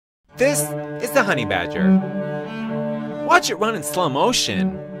This is the honey badger. Watch it run in slow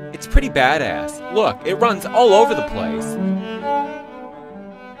motion. It's pretty badass. Look, it runs all over the place.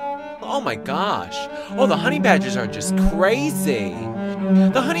 Oh my gosh. Oh, the honey badgers are just crazy.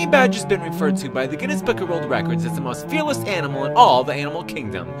 The honey badger's been referred to by the Guinness Book of World Records as the most fearless animal in all the animal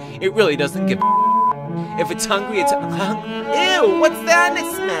kingdom. It really doesn't give a if it's hungry, it's Ew, what's that in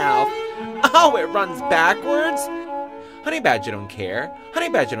its mouth? Oh, it runs backwards? Honey badger don't care. Honey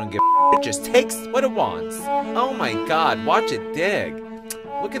badger don't give a it just takes what it wants. Oh my god, watch it dig.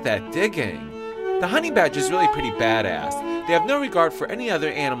 Look at that digging. The honey badger's really pretty badass. They have no regard for any other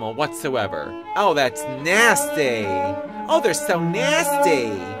animal whatsoever. Oh, that's nasty. Oh, they're so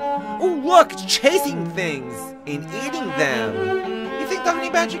nasty. Oh, look, it's chasing things and eating them. You think the honey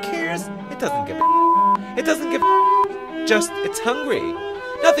badger cares? It doesn't give a It doesn't give a just, it's hungry.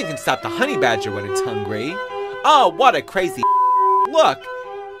 Nothing can stop the honey badger when it's hungry. Oh, what a crazy Look.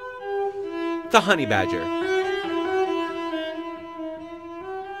 The honey badger.